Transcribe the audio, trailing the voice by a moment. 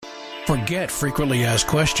Forget frequently asked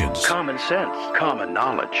questions. Common sense, common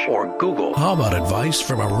knowledge, or Google. How about advice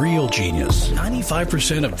from a real genius?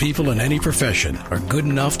 95% of people in any profession are good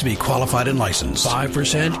enough to be qualified and licensed.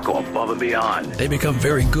 5% go above and beyond. They become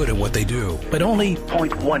very good at what they do, but only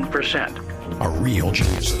 0.1% are real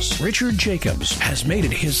geniuses. Richard Jacobs has made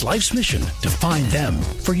it his life's mission to find them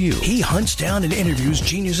for you. He hunts down and interviews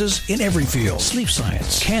geniuses in every field: sleep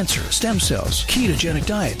science, cancer, stem cells, ketogenic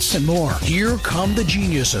diets, and more. Here come the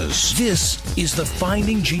geniuses. This is the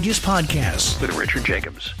Finding Genius Podcast with Richard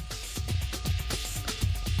Jacobs.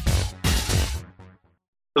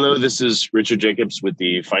 Hello, this is Richard Jacobs with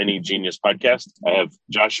the Finding Genius Podcast. I have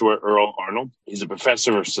Joshua Earl Arnold. He's a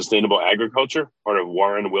professor of sustainable agriculture, part of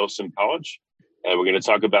Warren Wilson College. And we're going to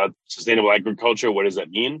talk about sustainable agriculture. What does that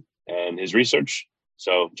mean? And his research.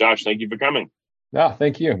 So, Josh, thank you for coming.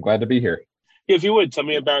 Thank you. I'm glad to be here. If you would, tell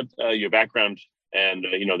me about your background and,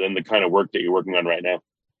 then the kind of work that you're working on right now.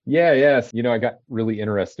 Yes. I got really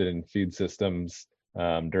interested in food systems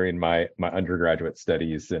during my undergraduate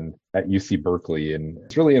studies and at UC Berkeley. And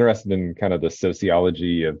it's really interested in kind of the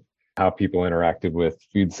sociology of how people interacted with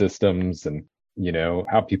food systems and,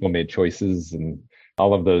 how people made choices and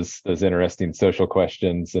all of those interesting social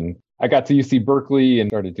questions. And I got to UC Berkeley and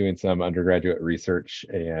started doing some undergraduate research.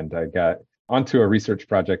 And I got onto a research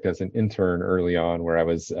project as an intern early on, where I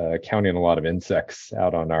was counting a lot of insects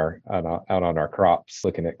out on our crops,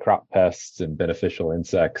 looking at crop pests and beneficial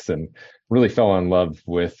insects, and really fell in love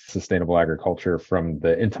with sustainable agriculture from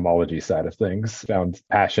the entomology side of things. Found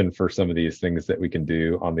passion for some of these things that we can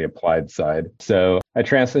do on the applied side. So I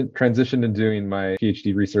transitioned into doing my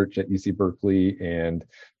PhD research at UC Berkeley and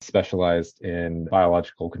specialized in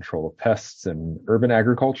biological control of pests and urban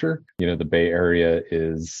agriculture. The Bay Area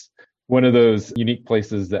is one of those unique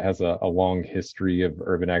places that has a long history of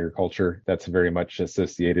urban agriculture that's very much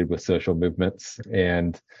associated with social movements.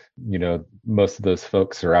 And, most of those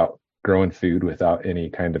folks are out growing food without any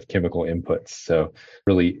kind of chemical inputs. So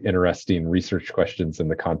really interesting research questions in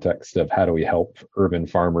the context of how do we help urban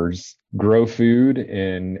farmers grow food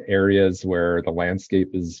in areas where the landscape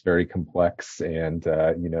is very complex and,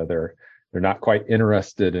 they're not quite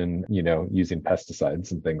interested in, using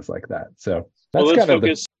pesticides and things like that. So that's let's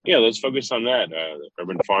focus on that.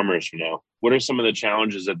 Urban farmers for now. What are some of the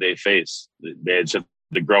challenges that they face? They just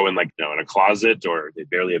grow in in a closet, or they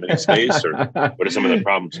barely have any space, or what are some of the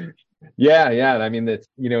problems? Yeah. I mean, it's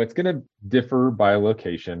going to differ by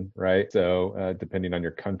location, right? So depending on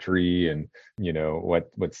your country and,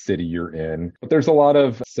 what city you're in, but there's a lot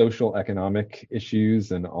of social economic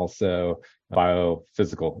issues and also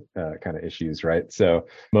biophysical kind of issues, right? So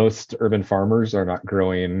most urban farmers are not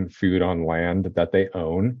growing food on land that they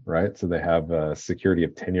own, right? So they have security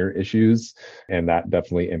of tenure issues, and that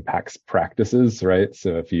definitely impacts practices, right?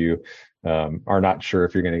 So if you are not sure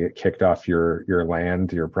if you're going to get kicked off your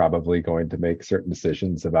land, you're probably going to make certain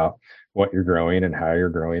decisions about what you're growing and how you're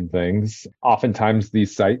growing things. Oftentimes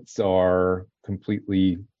these sites are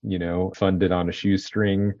completely, funded on a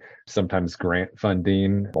shoestring, sometimes grant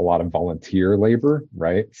funding, a lot of volunteer labor,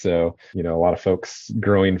 right? So, a lot of folks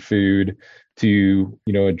growing food to,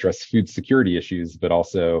 address food security issues, but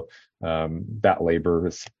also that labor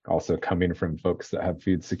is also coming from folks that have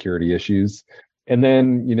food security issues. And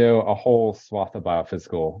then, a whole swath of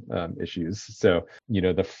biophysical issues. So,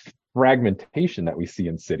 the fragmentation that we see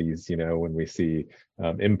in cities, when we see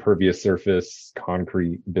impervious surface,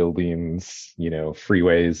 concrete buildings,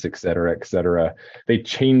 freeways, et cetera, they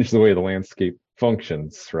change the way the landscape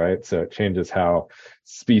functions, right? So it changes how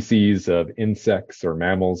species of insects or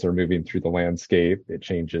mammals are moving through the landscape. It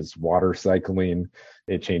changes water cycling.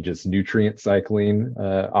 It changes nutrient cycling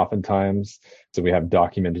oftentimes. So we have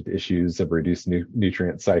documented issues of reduced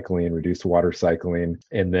nutrient cycling, reduced water cycling.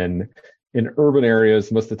 And then in urban areas,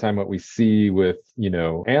 most of the time what we see with,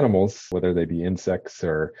 animals, whether they be insects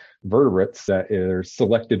or vertebrates, that are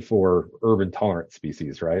selected for urban tolerant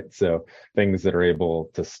species, right? So things that are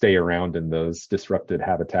able to stay around in those disrupted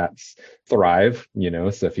habitats thrive,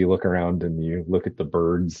 So if you look around and you look at the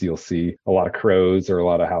birds, you'll see a lot of crows or a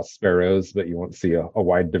lot of house sparrows, but you won't see a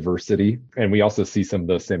wide diversity. And we also see some of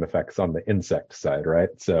those same effects on the insect side, right?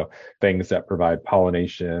 So things that provide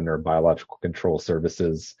pollination or biological control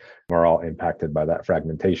services are all impacted by that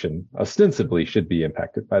fragmentation, ostensibly should be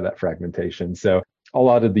impacted by that fragmentation. So a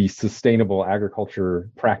lot of the sustainable agriculture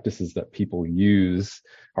practices that people use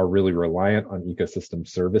are really reliant on ecosystem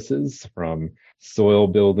services, from soil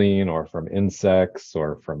building or from insects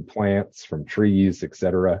or from plants, from trees, et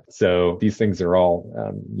cetera. So these things are all,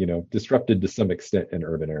 disrupted to some extent in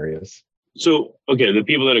urban areas. So, okay, the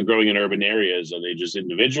people that are growing in urban areas, are they just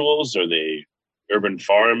individuals? Are they urban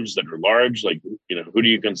farms that are large? Like, who do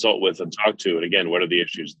you consult with and talk to? And again, what are the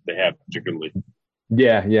issues that they have particularly?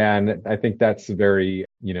 Yeah. And I think that's very,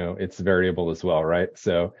 it's variable as well, right?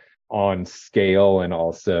 So on scale and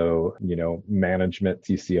also, management,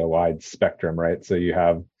 you see a wide spectrum, right? So you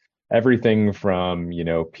have everything from,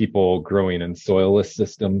 people growing in soilless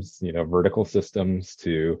systems, vertical systems,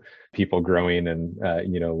 to people growing in,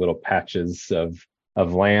 little patches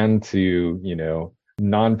of land, to,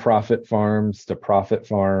 nonprofit farms to profit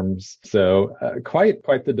farms. So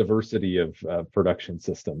quite the diversity of production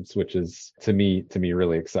systems, which is to me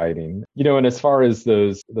really exciting. And as far as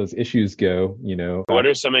those issues go, what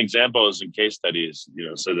are some examples and case studies?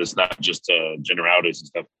 So that's not just generalities and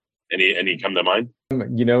stuff. Any come to mind?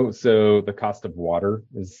 So the cost of water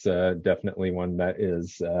is definitely one that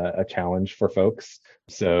is a challenge for folks.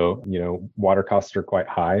 So, water costs are quite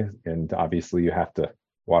high, and obviously you have to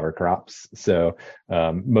water crops. So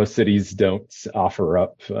most cities don't offer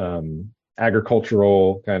up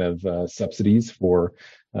agricultural kind of subsidies for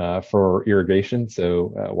irrigation.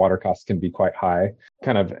 So water costs can be quite high.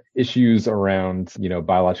 Kind of issues around,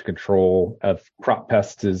 biological control of crop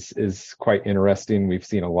pests is quite interesting. We've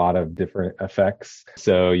seen a lot of different effects.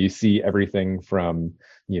 So you see everything from,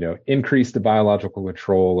 increased biological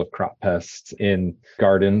control of crop pests in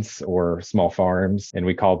gardens or small farms. And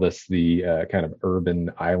we call this the kind of urban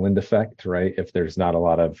island effect, right? If there's not a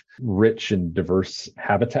lot of rich and diverse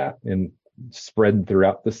habitat and spread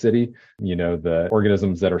throughout the city, the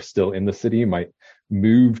organisms that are still in the city might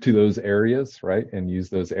move to those areas, right? And use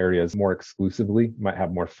those areas more exclusively, might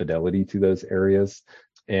have more fidelity to those areas.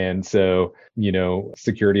 And so,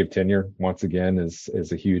 security of tenure, once again,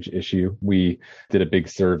 is a huge issue. We did a big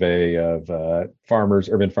survey of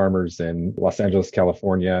urban farmers in Los Angeles,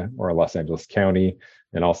 California, or Los Angeles County,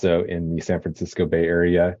 and also in the San Francisco Bay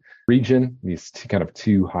Area region, these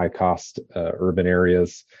two high cost urban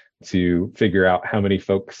areas, to figure out how many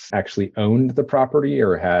folks actually owned the property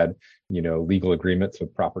or had, legal agreements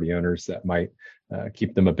with property owners that might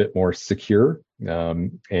keep them a bit more secure.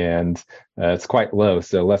 And it's quite low.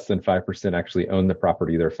 So less than 5% actually own the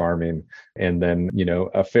property they're farming. And then,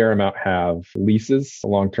 a fair amount have leases,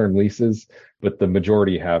 long-term leases, but the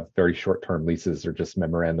majority have very short-term leases or just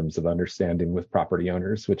memorandums of understanding with property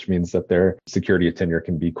owners, which means that their security of tenure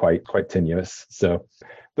can be quite tenuous. So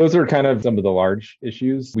those are kind of some of the large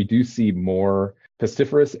issues. We do see more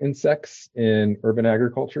pestiferous insects in urban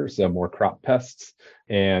agriculture, so more crop pests.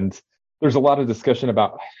 And there's a lot of discussion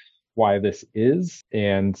about why this is,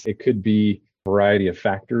 and it could be a variety of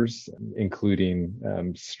factors,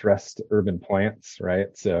 including stressed urban plants,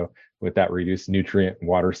 right? So with that reduced nutrient and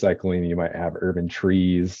water cycling, you might have urban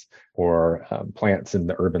trees or plants in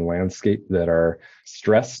the urban landscape that are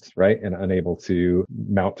stressed, right, and unable to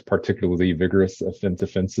mount particularly vigorous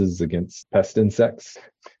defenses against pest insects.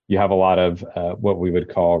 You have a lot of what we would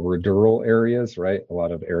call ruderal areas, right? A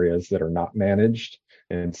lot of areas that are not managed.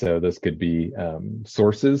 And so those could be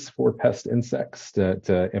sources for pest insects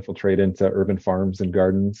to infiltrate into urban farms and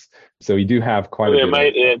gardens. So you do have quite a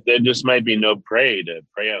bit. There just might be no prey to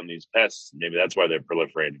prey on these pests. Maybe that's why they're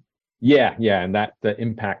proliferating. Yeah. And that the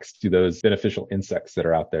impacts to those beneficial insects that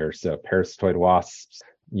are out there. So parasitoid wasps,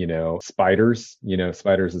 spiders,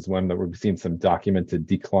 spiders is one that we've seen some documented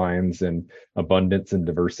declines in abundance and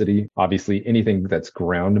diversity. Obviously, anything that's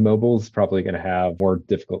ground mobile is probably going to have more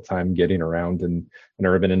difficult time getting around in an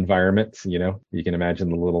urban environment. You can imagine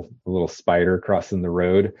the little spider crossing the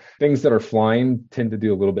road. Things that are flying tend to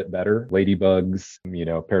do a little bit better. Ladybugs,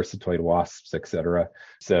 parasitoid wasps, etc.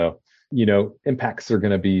 So, impacts are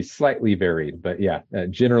going to be slightly varied, but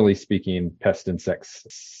generally speaking, pest insects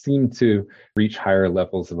seem to reach higher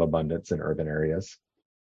levels of abundance in urban areas.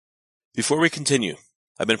 Before we continue,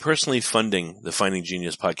 I've been personally funding the Finding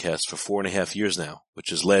Genius podcast for 4.5 years now, which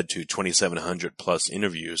has led to 2,700 plus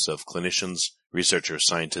interviews of clinicians, researchers,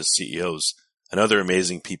 scientists, CEOs, and other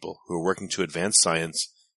amazing people who are working to advance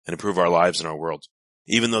science and improve our lives and our world.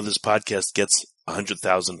 Even though this podcast gets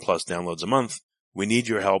 100,000 plus downloads a month, we need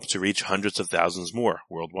your help to reach hundreds of thousands more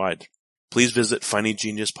worldwide. Please visit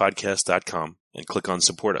findinggeniuspodcast.com and click on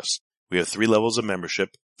Support Us. We have 3 levels of membership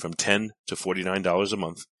from $10 to $49 a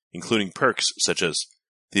month, including perks such as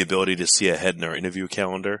the ability to see ahead in our interview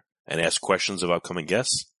calendar and ask questions of upcoming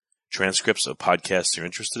guests, transcripts of podcasts you're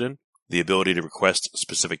interested in, the ability to request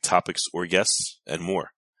specific topics or guests, and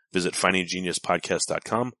more. Visit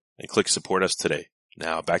findinggeniuspodcast.com and click Support Us today.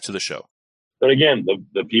 Now back to the show. But again,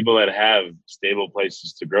 the people that have stable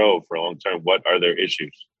places to grow for a long term, what are their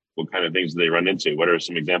issues? What kind of things do they run into? What are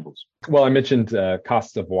some examples? Well, I mentioned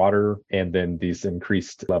cost of water and then these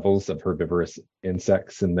increased levels of herbivorous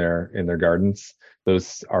insects in their gardens.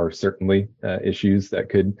 Those are certainly issues that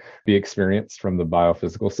could be experienced from the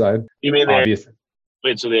biophysical side. You mean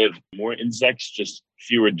wait, so they have more insects, just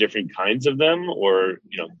fewer different kinds of them, or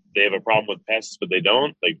they have a problem with pests but they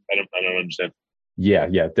don't? Like I don't understand.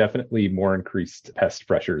 Yeah, definitely more increased pest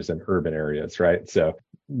pressures in urban areas, right? So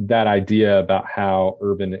that idea about how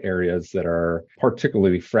urban areas that are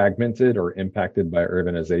particularly fragmented or impacted by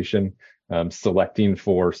urbanization, selecting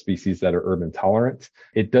for species that are urban tolerant,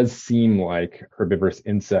 it does seem like herbivorous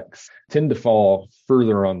insects tend to fall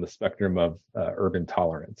further on the spectrum of urban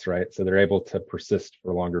tolerance, right? So they're able to persist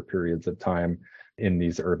for longer periods of time in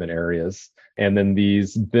these urban areas. And then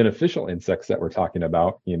these beneficial insects that we're talking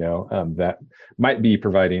about, that might be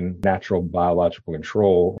providing natural biological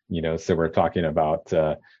control, so we're talking about,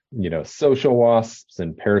 social wasps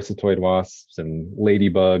and parasitoid wasps and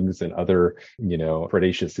ladybugs and other,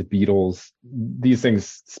 predaceous beetles. These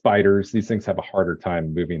things, spiders, these things have a harder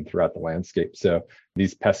time moving throughout the landscape. So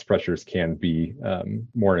these pest pressures can be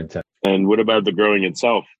more intense. And what about the growing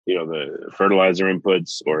itself? The fertilizer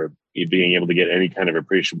inputs or being able to get any kind of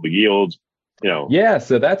appreciable yield, Yeah,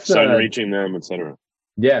 so that's sun reaching them, et cetera.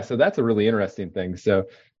 Yeah, so that's a really interesting thing. So,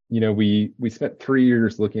 we spent 3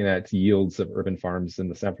 years looking at yields of urban farms in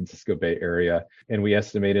the San Francisco Bay Area, and we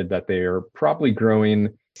estimated that they are probably growing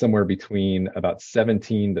somewhere between about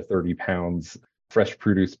 17 to 30 pounds fresh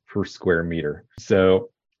produce per square meter. So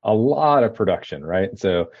a lot of production, right?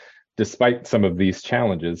 So despite some of these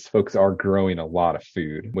challenges, folks are growing a lot of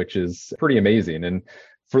food, which is pretty amazing. And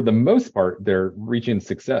for the most part, they're reaching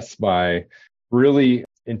success by really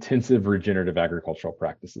intensive regenerative agricultural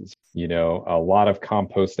practices. A lot of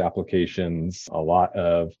compost applications, a lot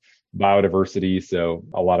of biodiversity. So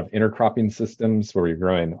a lot of intercropping systems where you're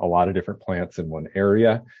growing a lot of different plants in one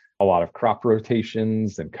area, a lot of crop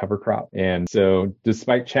rotations and cover crop. And so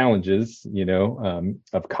despite challenges,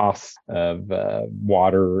 of costs of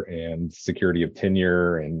water and security of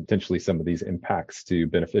tenure and potentially some of these impacts to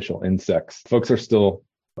beneficial insects, folks are still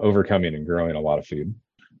overcoming and growing a lot of food.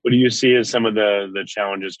 What do you see as some of the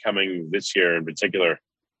challenges coming this year in particular?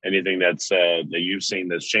 Anything that you've seen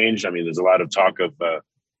that's changed? I mean, there's a lot of talk of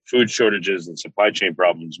food shortages and supply chain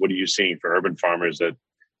problems. What are you seeing for urban farmers that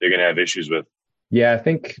they're going to have issues with? Yeah, I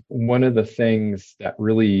think one of the things that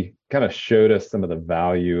really kind of showed us some of the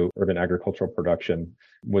value of urban agricultural production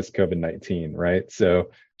was COVID-19, right? So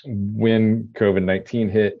when COVID-19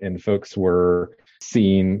 hit and folks were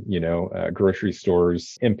seeing, grocery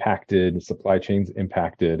stores impacted, supply chains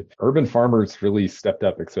impacted, urban farmers really stepped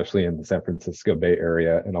up, especially in the San Francisco Bay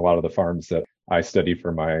Area and a lot of the farms that I studied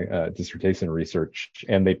for my dissertation research,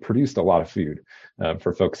 and they produced a lot of food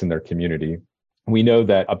for folks in their community. We know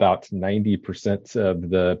that about 90% of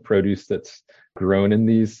the produce that's grown in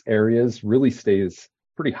these areas really stays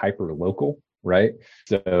pretty hyper local, right?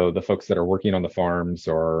 So the folks that are working on the farms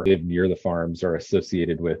or live near the farms are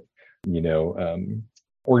associated with,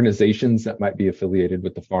 organizations that might be affiliated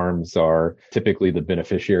with the farms are typically the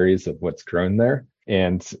beneficiaries of what's grown there.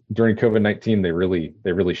 And during COVID-19,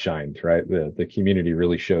 they really shined, right? The community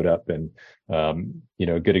really showed up. And,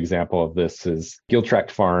 a good example of this is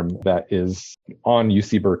Giltractor Farm that is on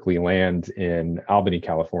UC Berkeley land in Albany,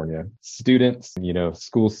 California. Students,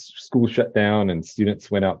 school shut down and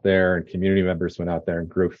students went out there and community members went out there and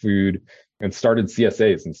grew food and started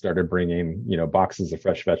CSAs and started bringing, boxes of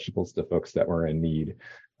fresh vegetables to folks that were in need.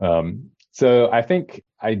 So I think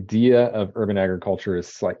idea of urban agriculture is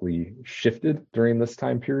slightly shifted during this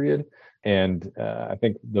time period. And I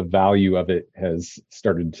think the value of it has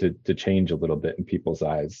started to change a little bit in people's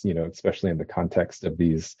eyes, especially in the context of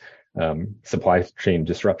these supply chain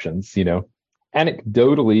disruptions.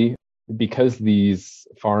 Anecdotally, because these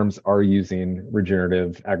farms are using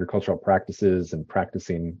regenerative agricultural practices and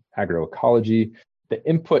practicing agroecology, the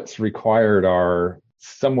inputs required are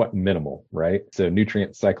somewhat minimal, right? So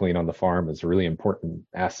nutrient cycling on the farm is a really important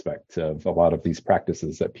aspect of a lot of these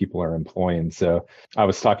practices that people are employing. So I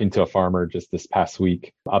was talking to a farmer just this past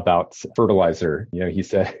week about fertilizer. He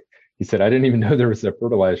said, I didn't even know there was a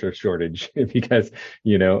fertilizer shortage because,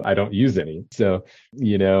 I don't use any. So,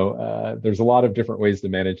 there's a lot of different ways to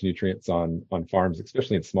manage nutrients on farms,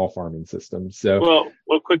 especially in small farming systems. So,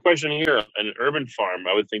 well, quick question here. An urban farm,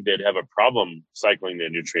 I would think they'd have a problem cycling their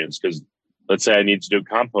nutrients because let's say I need to do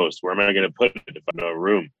compost. Where am I going to put it if I don't have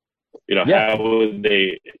room? How would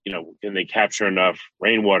they, can they capture enough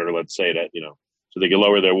rainwater, let's say that, so they can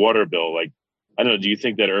lower their water bill? Like, I don't know. Do you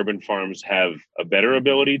think that urban farms have a better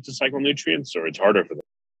ability to cycle nutrients or it's harder for them?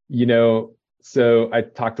 So I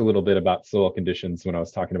talked a little bit about soil conditions when I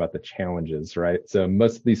was talking about the challenges, right? So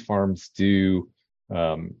most of these farms do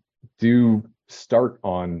start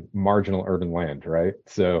on marginal urban land, right?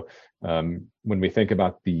 So when we think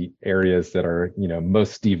about the areas that are,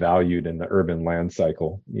 most devalued in the urban land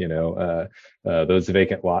cycle, those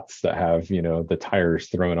vacant lots that have, the tires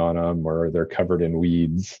thrown on them, or they're covered in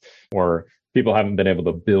weeds, or people haven't been able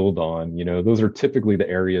to build on, those are typically the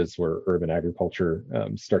areas where urban agriculture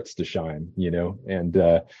starts to shine, and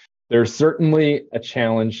there's certainly a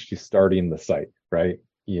challenge to starting the site, right?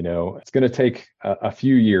 It's going to take a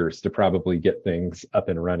few years to probably get things up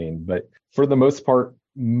and running, but for the most part,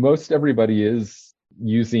 most everybody is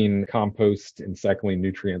using compost and cycling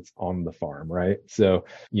nutrients on the farm, right? So,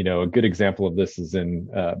 a good example of this is in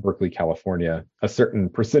Berkeley, California. A certain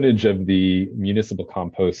percentage of the municipal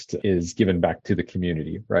compost is given back to the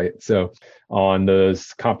community, right? So on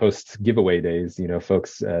those compost giveaway days,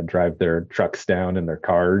 folks drive their trucks down in their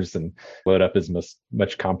cars and load up as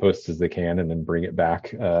much compost as they can and then bring it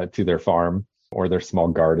back to their farm or their small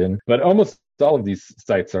garden. But almost all of these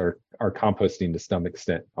sites are composting to some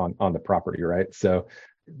extent on the property, right? So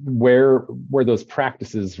where those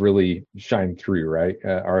practices really shine through, right,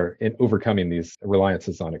 are in overcoming these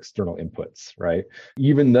reliances on external inputs, right?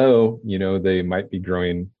 Even though, they might be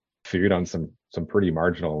growing food on some pretty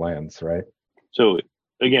marginal lands, right? So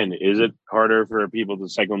again, is it harder for people to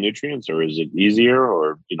cycle nutrients, or is it easier?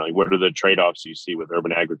 Or, what are the trade-offs you see with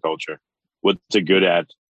urban agriculture? What's it good at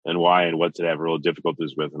and why, and what's it have real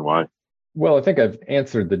difficulties with and why? Well, I think I've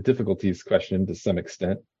answered the difficulties question to some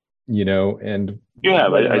extent, and yeah,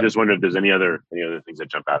 but I just wonder if there's any other things that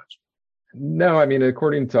jump out at you. No, I mean,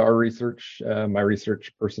 according to our research, my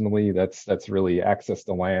research personally, that's really access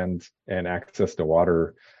to land and access to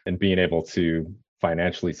water, and being able to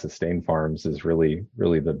financially sustain farms is really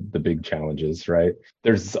the big challenges, right?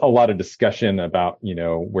 There's a lot of discussion about,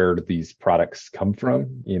 where do these products come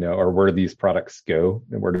from, or where do these products go,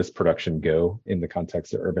 and where does production go in the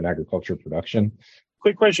context of urban agriculture production?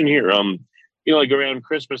 Quick question here. Like around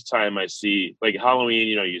Christmas time, I see like Halloween,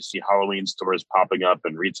 you see Halloween stores popping up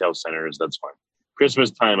in retail centers. That's fine.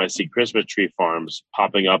 Christmas time, I see Christmas tree farms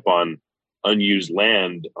popping up on unused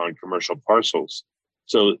land on commercial parcels.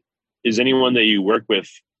 So is anyone that you work with,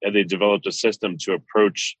 have they developed a system to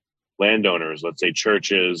approach landowners, let's say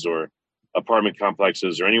churches or apartment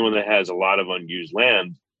complexes, or anyone that has a lot of unused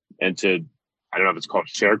land, and to, I don't know if it's called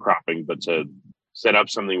sharecropping, but to set up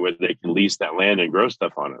something where they can lease that land and grow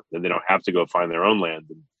stuff on it, then they don't have to go find their own land,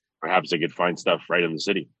 and perhaps they could find stuff right in the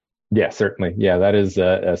city? Yeah, certainly. Yeah, that is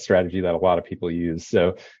a strategy that a lot of people use.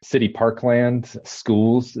 So city parkland,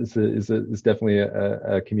 schools is definitely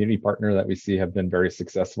a community partner that we see have been very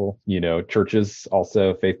successful. Churches,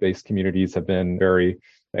 also faith-based communities, have been very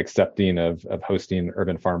accepting of hosting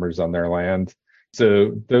urban farmers on their land.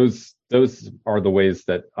 So those are the ways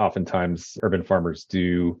that oftentimes urban farmers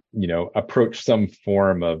do, approach some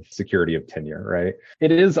form of security of tenure, right?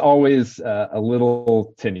 It is always a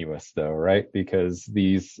little tenuous though, right? Because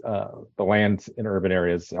the land in urban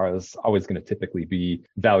areas is always going to typically be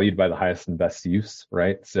valued by the highest and best use,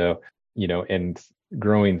 right? So, and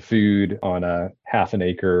growing food on a half an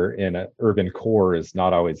acre in an urban core is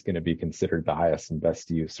not always going to be considered the highest and best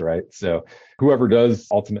use, right? So whoever does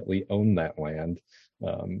ultimately own that land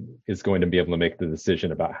is going to be able to make the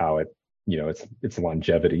decision about how its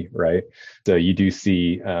longevity, right? So you do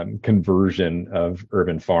see conversion of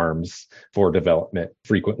urban farms for development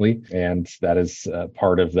frequently, and that is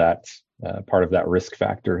part of that risk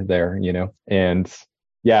factor there, and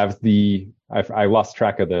yeah, I lost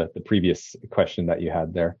track of the previous question that you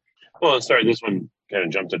had there. Well, sorry, this one kind of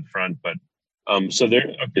jumped in front, but so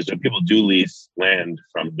people do lease land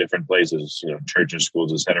from different places, churches,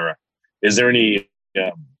 schools, etc. Is there any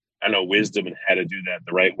wisdom in how to do that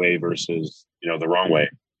the right way versus the wrong way?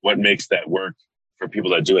 What makes that work for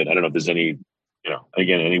people that do it? I don't know if there's any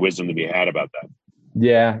any wisdom to be had about that.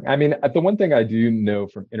 Yeah, I mean, the one thing I do know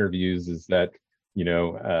from interviews is that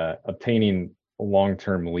obtaining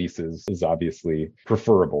long-term leases is obviously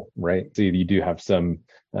preferable, right? So you do have some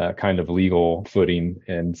kind of legal footing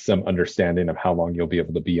and some understanding of how long you'll be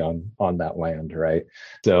able to be on that land, right?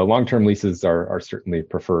 So long-term leases are certainly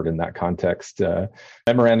preferred in that context.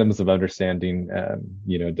 Memorandums of understanding,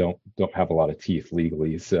 don't have a lot of teeth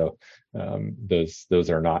legally, so those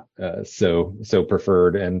are not so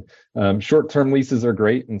preferred. And short-term leases are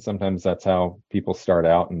great, and sometimes that's how people start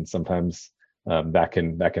out, and sometimes that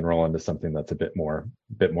can roll into something that's a bit more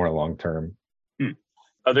long term.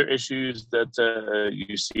 Other issues that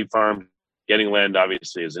you see farms getting land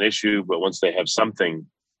obviously is an issue, but once they have something,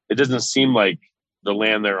 it doesn't seem like the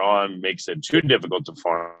land they're on makes it too difficult to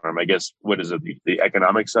farm. I guess, what is it? The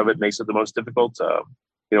economics of it makes it the most difficult. Are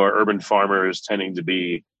urban farmers tending to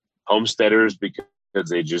be homesteaders because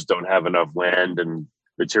they just don't have enough land and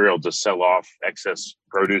material to sell off excess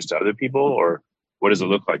produce to other people, or what does it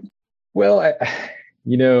look like? Well,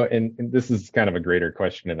 and this is kind of a greater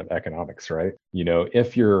question of economics, right?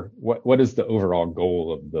 If what is the overall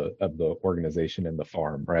goal of the organization and the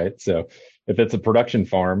farm, right? So if it's a production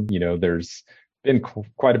farm, there's been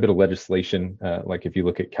quite a bit of legislation. Like if you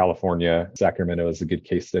look at California, Sacramento is a good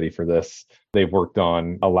case study for this. They've worked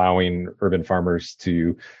on allowing urban farmers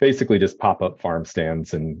to basically just pop up farm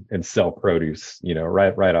stands and sell produce,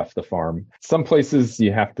 right off the farm. Some places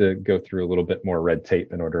you have to go through a little bit more red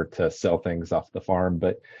tape in order to sell things off the farm.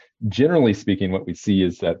 But generally speaking, what we see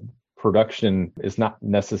is that production is not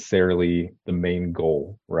necessarily the main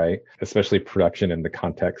goal, right? Especially production in the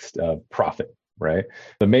context of profit. Right.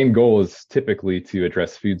 The main goal is typically to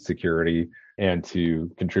address food security and to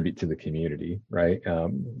contribute to the community. Right.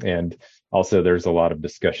 And also there's a lot of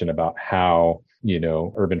discussion about how,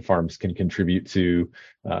 urban farms can contribute to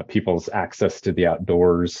people's access to the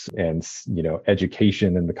outdoors and,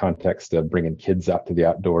 education in the context of bringing kids out to the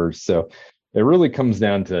outdoors. So it really comes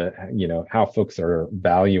down to, how folks are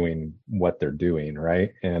valuing what they're doing,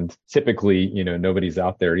 right? And typically, nobody's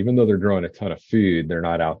out there, even though they're growing a ton of food, they're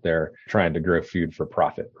not out there trying to grow food for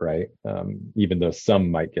profit, right? Even though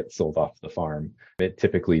some might get sold off the farm, it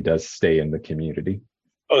typically does stay in the community.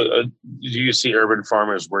 Do you see urban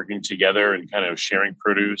farmers working together and kind of sharing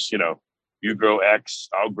produce? You grow X,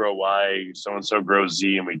 I'll grow Y, so-and-so grows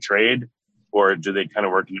Z, and we trade? Or do they kind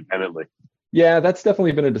of work independently? Yeah, that's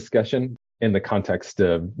definitely been a discussion in the context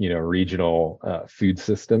of, regional food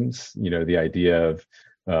systems, the idea of,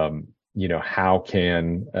 how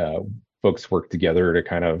can folks work together to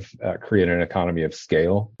kind of create an economy of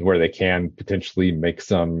scale where they can potentially make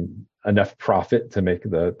enough profit to make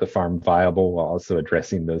the farm viable while also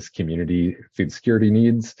addressing those community food security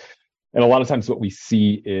needs. And a lot of times what we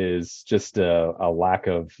see is just a lack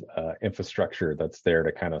of infrastructure that's there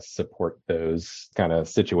to kind of support those kind of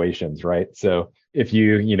situations, right? So if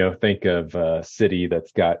you think of a city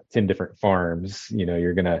that's got 10 different farms,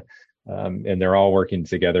 you're going to, and they're all working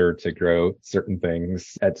together to grow certain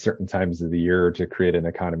things at certain times of the year to create an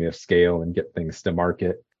economy of scale and get things to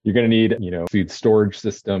market. You're going to need, food storage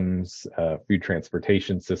systems, food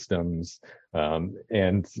transportation systems,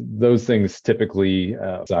 and those things typically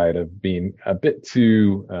side of being a bit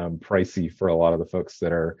too pricey for a lot of the folks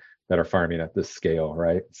that are farming at this scale,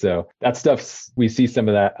 right? So that stuff's, we see some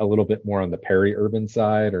of that a little bit more on the peri-urban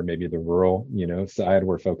side or maybe the rural, side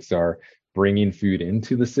where folks are bringing food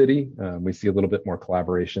into the city. We see a little bit more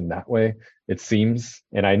collaboration that way, it seems.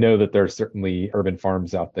 And I know that there are certainly urban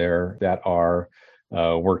farms out there that are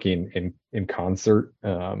working in concert,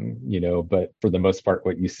 but for the most part,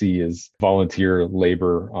 what you see is volunteer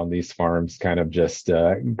labor on these farms kind of just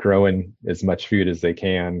growing as much food as they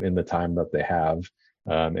can in the time that they have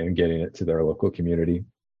and getting it to their local community.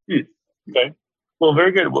 Okay. Well,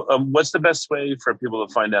 very good. What's the best way for people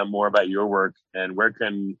to find out more about your work, and where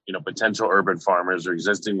can potential urban farmers or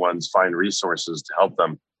existing ones find resources to help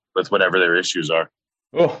them with whatever their issues are?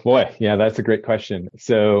 Oh boy, yeah, that's a great question.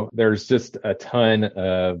 So there's just a ton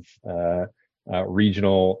of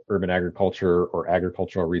regional urban agriculture or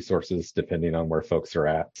agricultural resources depending on where folks are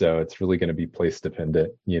at. So it's really going to be place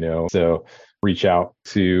dependent, So reach out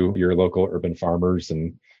to your local urban farmers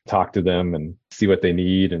and talk to them and see what they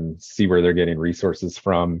need and see where they're getting resources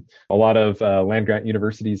from. A lot of land-grant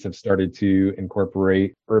universities have started to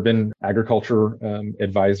incorporate urban agriculture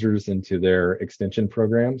advisors into their extension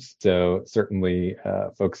programs. So certainly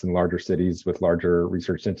folks in larger cities with larger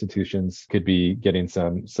research institutions could be getting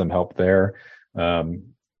some help there.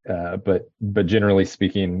 But generally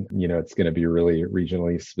speaking, it's going to be really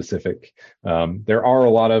regionally specific. There are a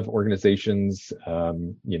lot of organizations,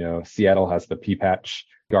 Seattle has the Pea Patch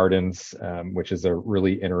Gardens, which is a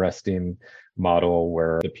really interesting model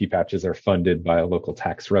where the pea patches are funded by a local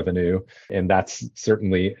tax revenue. And that's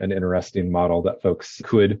certainly an interesting model that folks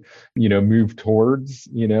could, move towards,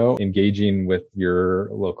 engaging with your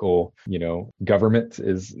local, government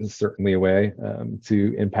is certainly a way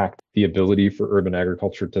to impact the ability for urban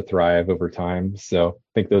agriculture to thrive over time. So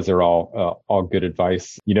I think those are all good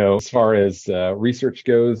advice. As far as research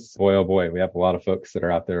goes, boy, oh boy, we have a lot of folks that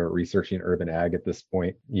are out there researching urban ag at this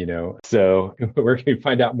point. So where can you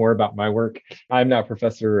find out more about my work? I'm now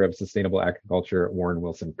professor of sustainable agriculture at Warren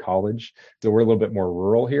Wilson College. So we're a little bit more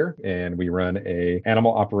rural here, and we run a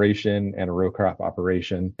animal operation and a row crop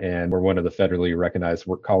operation. And we're one of the federally recognized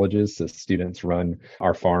work colleges. So students run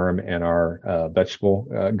our farm and our vegetable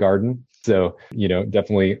garden. So,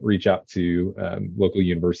 definitely reach out to local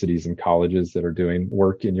universities and colleges that are doing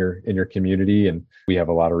work in your community. And we have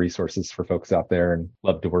a lot of resources for folks out there and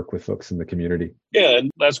love to work with folks in the community. Yeah.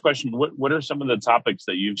 And last question, what are some of the topics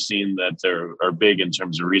that you've seen that are big in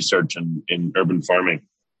terms of research in urban farming?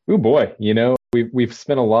 Oh, boy. We've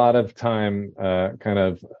spent a lot of time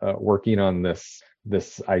working on this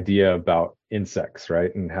idea about insects,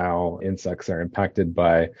 right? And how insects are impacted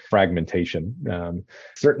by fragmentation.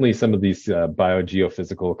 Certainly some of these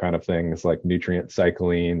biogeophysical kind of things like nutrient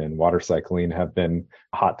cycling and water cycling have been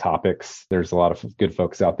hot topics. There's a lot of good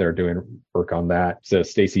folks out there doing work on that. So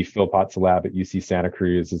Stacy Philpott's lab at UC Santa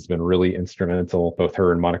Cruz has been really instrumental. Both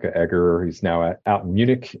her and Monica Egger, who's now out in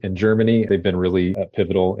Munich in Germany, they've been really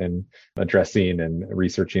pivotal in addressing and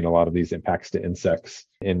researching a lot of these impacts to insects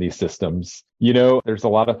in these systems. There's a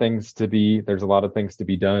lot of things to be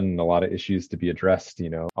done and a lot of issues to be addressed.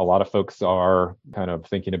 A lot of folks are kind of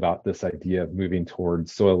thinking about this idea of moving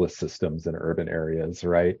towards soilless systems in urban areas,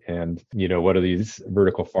 right? And, what do these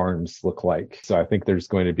vertical farms look like? So I think there's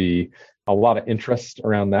going to be a lot of interest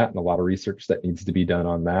around that and a lot of research that needs to be done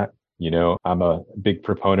on that. I'm a big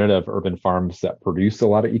proponent of urban farms that produce a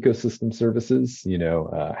lot of ecosystem services,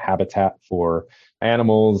 habitat for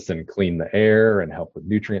animals and clean the air and help with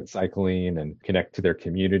nutrient cycling and connect to their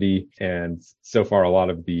community. And so far, a lot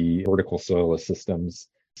of the vertical soilless systems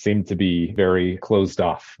seem to be very closed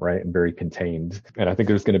off, right? And very contained. And I think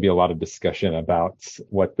there's going to be a lot of discussion about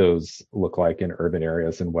what those look like in urban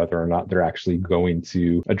areas and whether or not they're actually going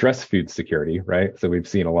to address food security, right? So we've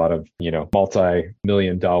seen a lot of,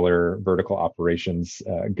 multi-million-dollar vertical operations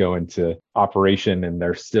go into operation, and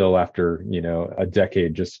they're still after, a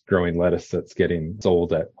decade just growing lettuce that's getting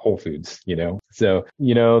sold at Whole Foods, So,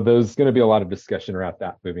 there's going to be a lot of discussion around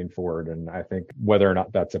that moving forward. And I think whether or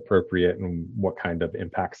not that's appropriate and what kind of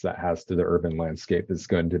impacts that has to the urban landscape is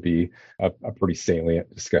going to be a pretty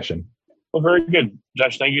salient discussion. Well, very good.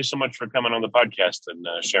 Josh, thank you so much for coming on the podcast and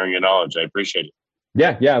sharing your knowledge. I appreciate it.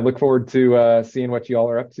 Yeah. I look forward to seeing what you all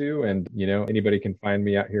are up to. And, anybody can find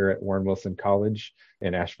me out here at Warren Wilson College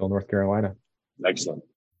in Asheville, North Carolina. Excellent.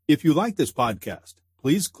 If you like this podcast,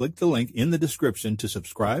 please click the link in the description to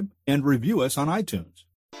subscribe and review us on iTunes.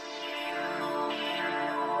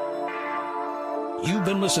 You've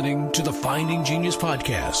been listening to the Finding Genius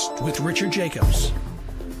podcast with Richard Jacobs.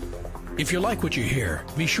 If you like what you hear,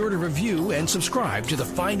 be sure to review and subscribe to the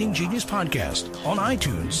Finding Genius podcast on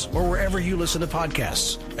iTunes or wherever you listen to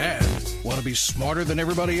podcasts. And want to be smarter than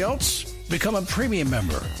everybody else? Become a premium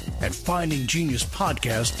member at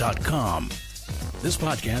findinggeniuspodcast.com. This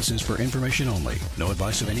podcast is for information only. No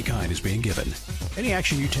advice of any kind is being given. Any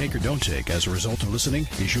action you take or don't take as a result of listening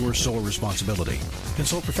is your sole responsibility.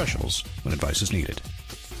 Consult professionals when advice is needed.